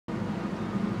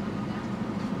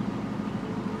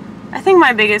I think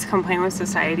my biggest complaint with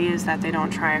society is that they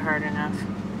don't try hard enough.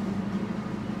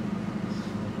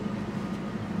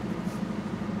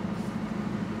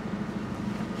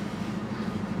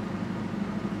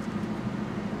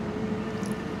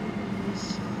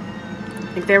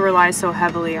 Like, they rely so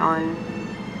heavily on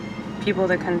people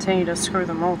that continue to screw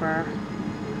them over,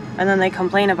 and then they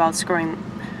complain about screwing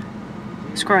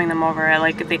them over.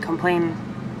 Like, they complain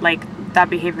like that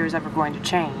behavior is ever going to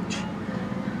change.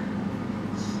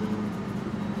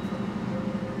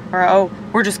 Or, oh,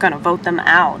 we're just gonna vote them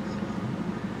out.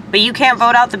 But you can't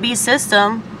vote out the beast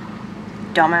system,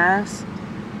 dumbass.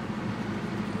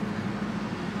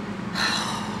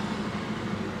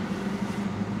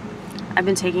 I've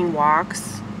been taking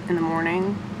walks in the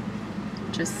morning,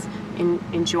 just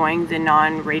enjoying the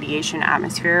non-radiation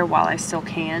atmosphere while I still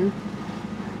can.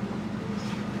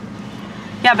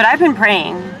 Yeah, but I've been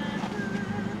praying.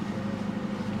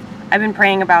 I've been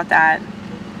praying about that,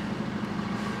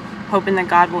 hoping that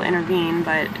God will intervene,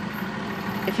 but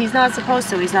if he's not supposed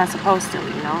to, he's not supposed to,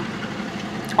 you know?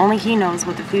 Only he knows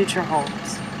what the future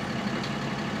holds.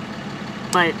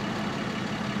 But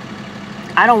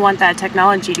I don't want that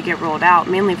technology to get rolled out,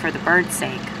 mainly for the birds'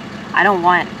 sake. I don't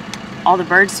want all the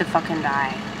birds to fucking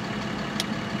die.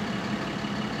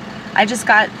 I just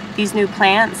got these new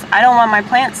plants. I don't want my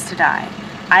plants to die.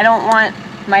 I don't want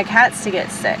my cats to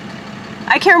get sick.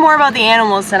 I care more about the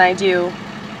animals than I do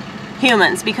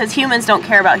humans, because humans don't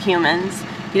care about humans.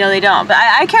 You know, they don't. But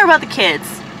I care about the kids.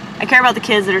 I care about the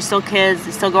kids that are still kids,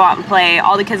 that still go out and play.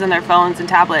 All the kids on their phones and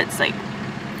tablets, like,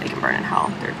 they can burn in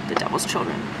hell. They're the devil's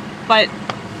children. But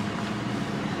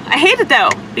I hate it though,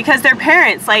 because their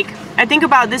parents, like, I think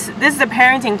about this is a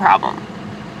parenting problem.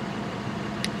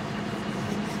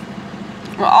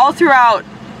 Well, all throughout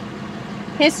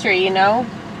history, you know,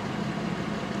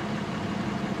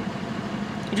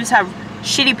 you just have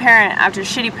shitty parent after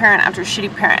shitty parent after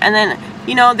shitty parent, and then,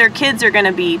 you know, their kids are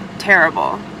gonna be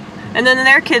terrible, and then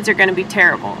their kids are gonna be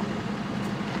terrible.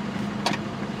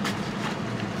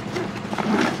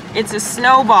 It's a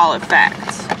snowball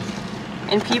effect,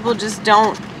 and people just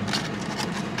don't,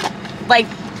 like,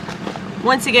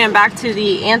 once again, back to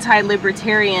the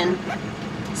anti-libertarian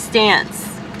stance,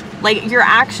 like, your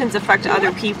actions affect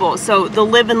other people. So the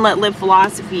live and let live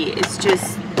philosophy is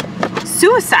just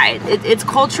suicide. It's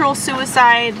cultural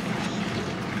suicide.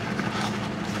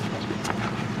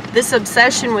 This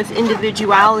obsession with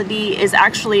individuality is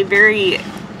actually very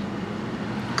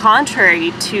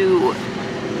contrary to,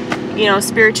 you know,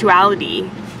 spirituality.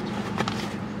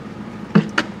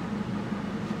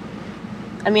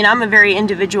 I mean, I'm a very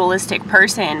individualistic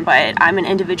person, but I'm an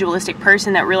individualistic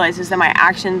person that realizes that my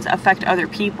actions affect other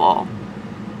people.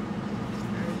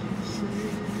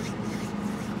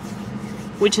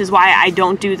 Which is why I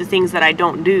don't do the things that I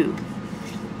don't do.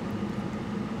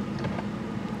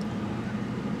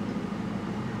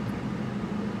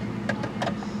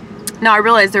 Now I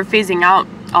realize they're phasing out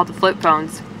all the flip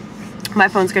phones. My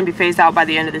phone's gonna be phased out by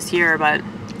the end of this year, but,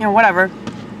 you know, whatever.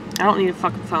 I don't need a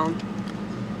fucking phone.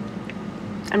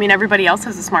 I mean, everybody else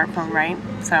has a smartphone, right?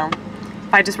 So,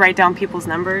 if I just write down people's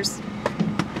numbers.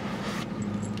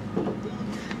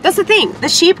 That's the thing. The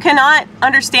sheep cannot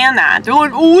understand that. They're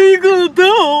like, oh, what are you gonna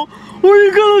do? What are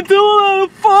you gonna do on the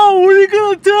phone? What are you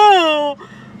gonna do?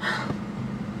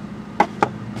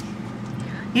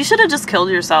 You should have just killed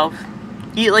yourself.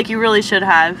 You really should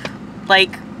have.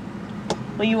 Like,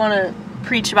 well, you want to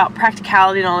preach about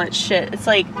practicality and all that shit. It's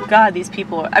like, God, these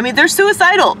people, I mean, they're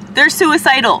suicidal. They're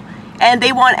suicidal. And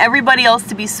they want everybody else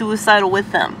to be suicidal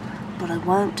with them. But I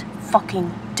won't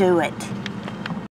fucking do it.